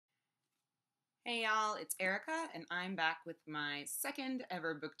Hey y'all, it's Erica, and I'm back with my second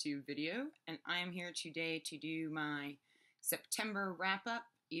ever booktube video, and I'm here today to do my September wrap up,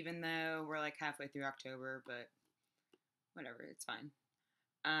 even though we're like halfway through October, but whatever, it's fine.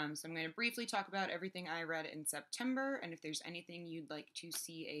 So I'm going to briefly talk about everything I read in September, and if there's anything you'd like to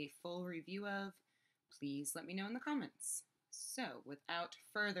see a full review of, please let me know in the comments. So, without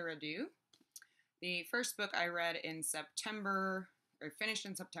further ado, the first book I read in September, or finished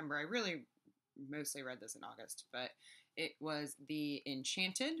in September, I really mostly read this in August, but it was The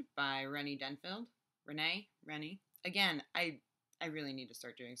Enchanted by Rene. Again, I really need to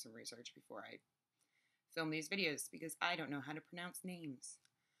start doing some research before I film these videos because I don't know how to pronounce names.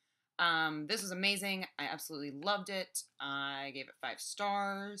 This was amazing. I absolutely loved it. I gave it 5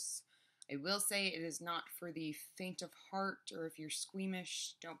 stars. I will say it is not for the faint of heart, or if you're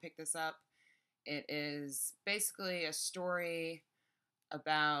squeamish, don't pick this up. It is basically a story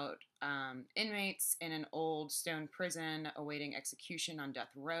about inmates in an old stone prison awaiting execution on death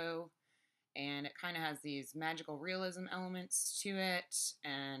row. And it kind of has these magical realism elements to it.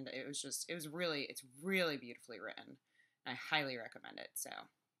 And it's really beautifully written. I highly recommend it. So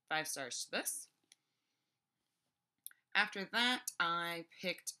 5 stars to this. After that, I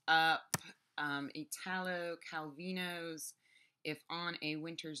picked up Italo Calvino's If on a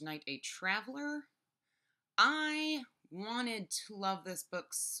Winter's Night a Traveler. I wanted to love this book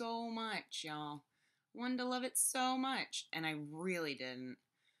so much, y'all. Wanted to love it so much, and I really didn't.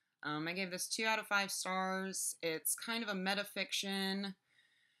 I gave this 2 out of 5 stars. It's kind of a metafiction,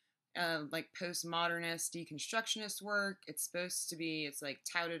 like postmodernist, deconstructionist work. It's like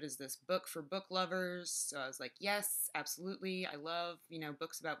touted as this book for book lovers. So I was like, yes, absolutely. I love,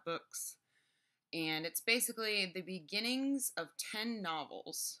 books about books. And it's basically the beginnings of 10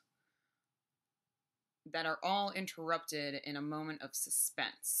 novels that are all interrupted in a moment of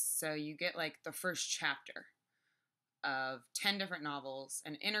suspense. So you get like the first chapter of 10 different novels,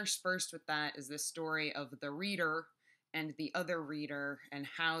 and interspersed with that is this story of the reader and the other reader and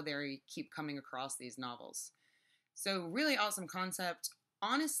how they keep coming across these novels. So really awesome concept.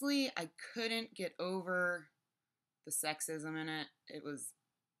 Honestly, I couldn't get over the sexism in it.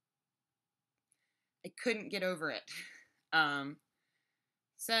 I couldn't get over it.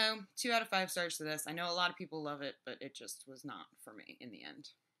 So 2 out of 5 stars to this. I know a lot of people love it, but it just was not for me in the end.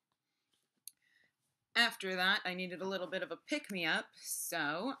 After that, I needed a little bit of a pick-me-up,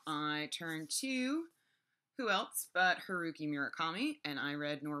 so I turned to who else but Haruki Murakami, and I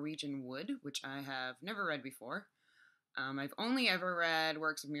read Norwegian Wood, which I have never read before. I've only ever read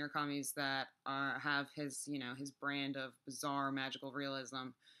works of Murakami's that have his brand of bizarre magical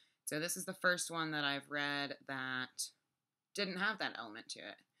realism. So this is the first one that I've read that didn't have that element to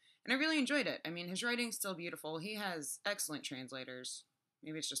it. And I really enjoyed it. I mean, his writing's still beautiful. He has excellent translators.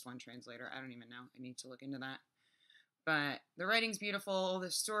 Maybe it's just one translator. I don't even know. I need to look into that. But the writing's beautiful.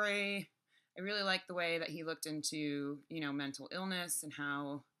 The story, I really like the way that he looked into, mental illness and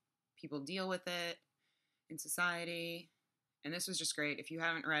how people deal with it in society. And this was just great. If you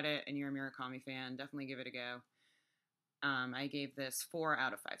haven't read it and you're a Murakami fan, definitely give it a go. I gave this 4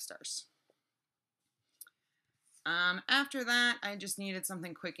 out of 5 stars. After that, I just needed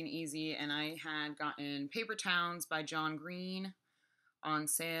something quick and easy, and I had gotten Paper Towns by John Green on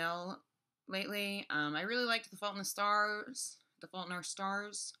sale lately. I really liked The Fault in Our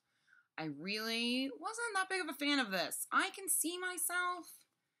Stars. I really wasn't that big of a fan of this. I can see myself,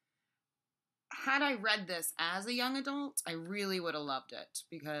 had I read this as a young adult, I really would have loved it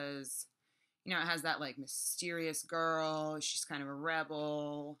because, it has that like mysterious girl, she's kind of a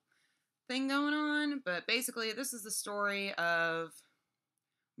rebel thing going on, but basically this is the story of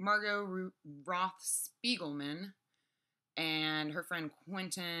Margot Roth Spiegelman and her friend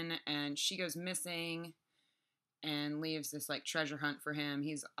Quentin, and she goes missing and leaves this like treasure hunt for him.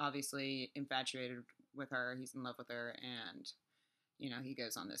 He's obviously infatuated with her, he's in love with her, and he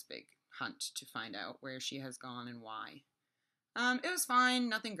goes on this big hunt to find out where she has gone and why. It was fine,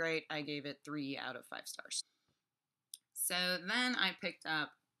 nothing great. I gave it 3 out of 5 stars. So then I picked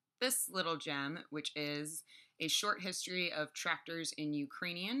up this little gem, which is A Short History of Tractors in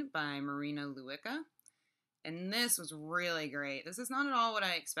Ukrainian by Marina Lewycka. And this was really great. This is not at all what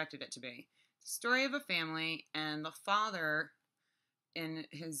I expected it to be. It's a story of a family, and the father, in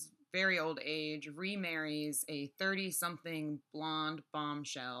his very old age, remarries a 30-something blonde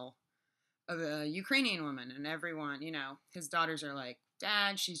bombshell of a Ukrainian woman. And everyone, his daughters are like,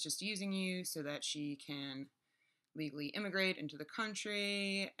 Dad, she's just using you so that she can legally immigrate into the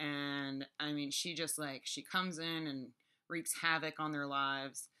country. And I mean, she comes in and wreaks havoc on their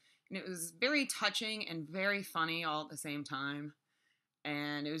lives. And it was very touching and very funny all at the same time.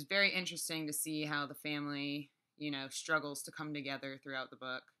 And it was very interesting to see how the family, struggles to come together throughout the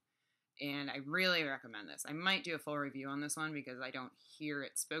book. And I really recommend this. I might do a full review on this one because I don't hear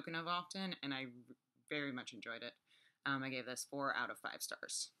it spoken of often, and I very much enjoyed it. I gave this 4 out of 5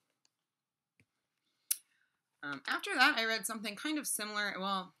 stars. After that, I read something kind of similar.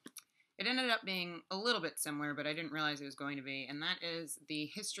 Well, it ended up being a little bit similar, but I didn't realize it was going to be, and that is The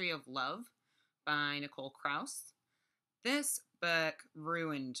History of Love by Nicole Krauss. This book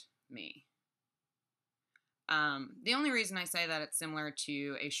ruined me. The only reason I say that it's similar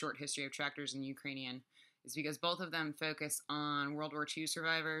to A Short History of Tractors in Ukrainian is because both of them focus on World War II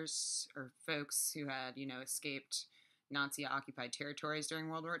survivors, or folks who had, escaped Nazi-occupied territories during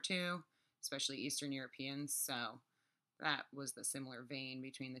World War II, especially Eastern Europeans, so that was the similar vein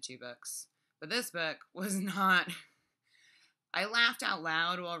between the two books. But this book was not... I laughed out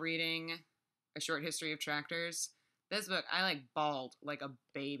loud while reading A Short History of Tractors. This book, I bawled like a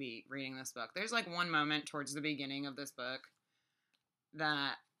baby reading this book. There's one moment towards the beginning of this book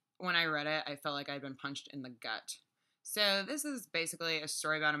that when I read it, I felt like I'd been punched in the gut. So this is basically a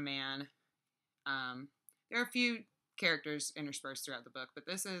story about a man. There are a few characters interspersed throughout the book, but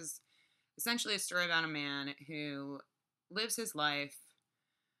this is essentially a story about a man who lives his life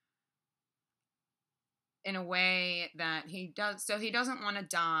in a way that he doesn't want to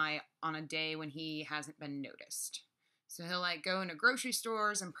die on a day when he hasn't been noticed. So he'll go into grocery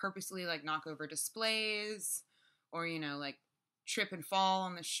stores and purposely knock over displays, or trip and fall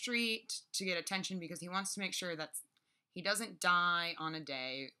on the street to get attention because he wants to make sure that he doesn't die on a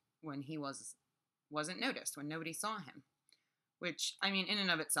day when he wasn't noticed, when nobody saw him. Which, in and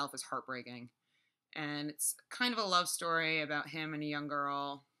of itself is heartbreaking. And it's kind of a love story about him and a young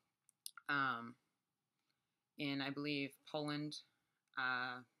girl in, I believe, Poland,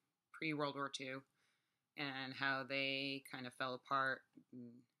 pre-World War II, and how they kind of fell apart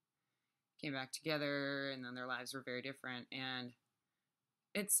and came back together, and then their lives were very different. And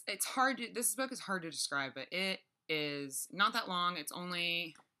it's hard to, this book is hard to describe, but it is not that long. It's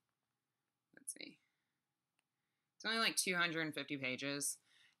only, let's see, it's only 250 pages,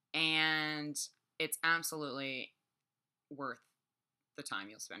 and it's absolutely worth the time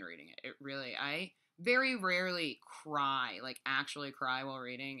you'll spend reading it. It really, I very rarely cry, actually cry while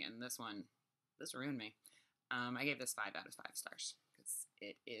reading, and this ruined me. I gave this 5 out of 5 stars because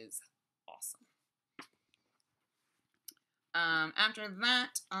it is awesome. After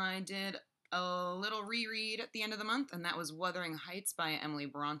that, I did a little reread at the end of the month, and that was Wuthering Heights by Emily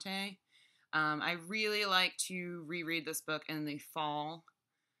Bronte. I really like to reread this book in the fall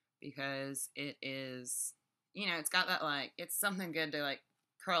because it is, it's got that, it's something good to,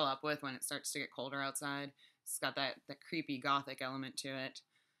 curl up with when it starts to get colder outside. It's got that creepy gothic element to it.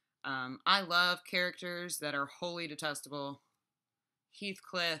 I love characters that are wholly detestable.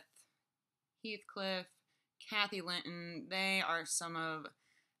 Heathcliff, Kathy Linton, they are some of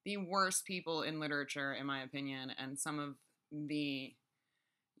the worst people in literature, in my opinion, and some of the,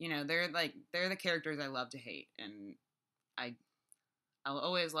 they're the characters I love to hate, and I'll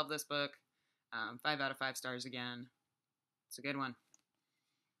always love this book. 5 out of 5 stars again. It's a good one.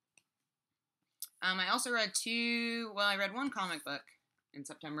 I also read I read one comic book in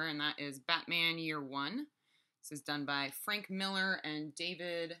September, and that is Batman Year One. This is done by Frank Miller and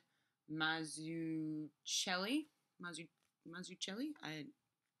David Mazzucchelli. Mazzucchelli? I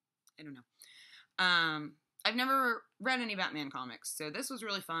don't know. I've never read any Batman comics, so this was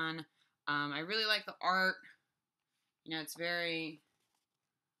really fun. I really like the art. It's very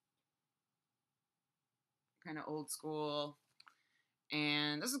kind of old school,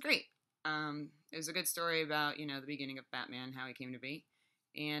 and this is great. It was a good story about, the beginning of Batman, how he came to be,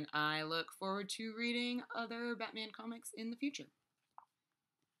 and I look forward to reading other Batman comics in the future.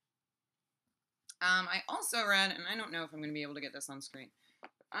 I also read, and I don't know if I'm going to be able to get this on screen,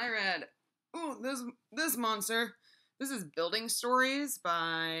 I read, this monster. This is Building Stories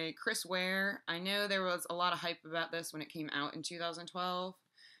by Chris Ware. I know there was a lot of hype about this when it came out in 2012,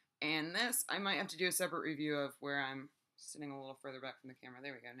 and this, I might have to do a separate review of where I'm sitting a little further back from the camera.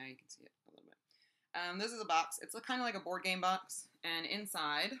 There we go. Now you can see it a little bit. This is a box. It's kind of like a board game box, and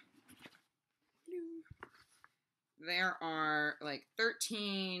inside there are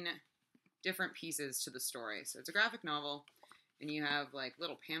 13 different pieces to the story. So it's a graphic novel, and you have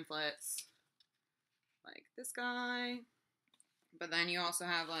little pamphlets like this guy, but then you also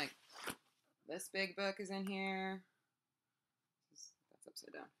have this big book is in here. That's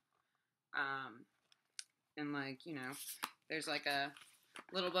upside down. And there's a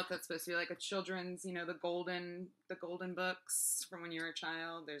little book that's supposed to be a children's, the golden books from when you were a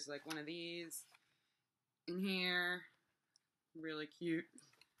child. There's one of these in here. Really cute.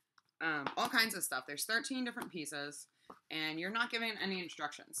 All kinds of stuff. There's 13 different pieces, and you're not given any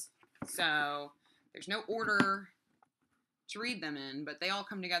instructions. So there's no order to read them in, but they all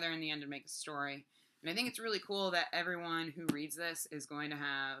come together in the end to make a story. And I think it's really cool that everyone who reads this is going to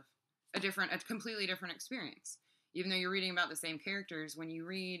have a completely different experience. Even though you're reading about the same characters, when you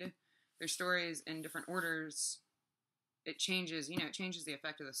read their stories in different orders, it changes the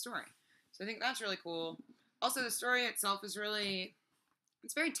effect of the story. So I think that's really cool. Also, the story itself is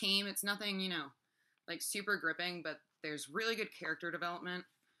it's very tame. It's nothing, like super gripping, but there's really good character development,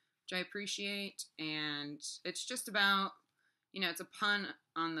 which I appreciate. And it's just about, it's a pun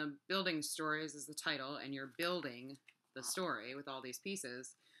on the building stories is the title, and you're building the story with all these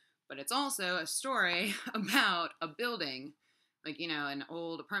pieces. But it's also a story about a building, like, an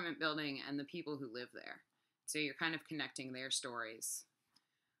old apartment building and the people who live there. So you're kind of connecting their stories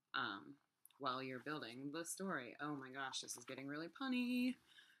while you're building the story. Oh my gosh, this is getting really punny.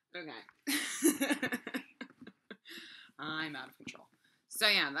 Okay. I'm out of control. So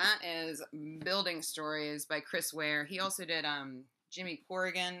yeah, that is Building Stories by Chris Ware. He also did Jimmy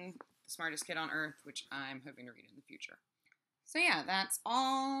Corrigan, The Smartest Kid on Earth, which I'm hoping to read in the future. So yeah, that's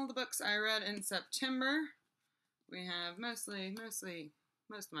all the books I read in September. We have most of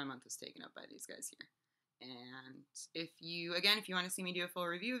my month is taken up by these guys here. And if you want to see me do a full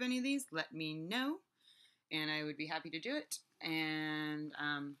review of any of these, let me know, and I would be happy to do it. And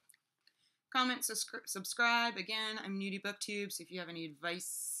comment, subscribe. Again, I'm new to BookTube, so if you have any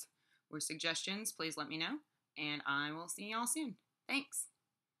advice or suggestions, please let me know. And I will see y'all soon. Thanks.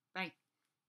 Bye.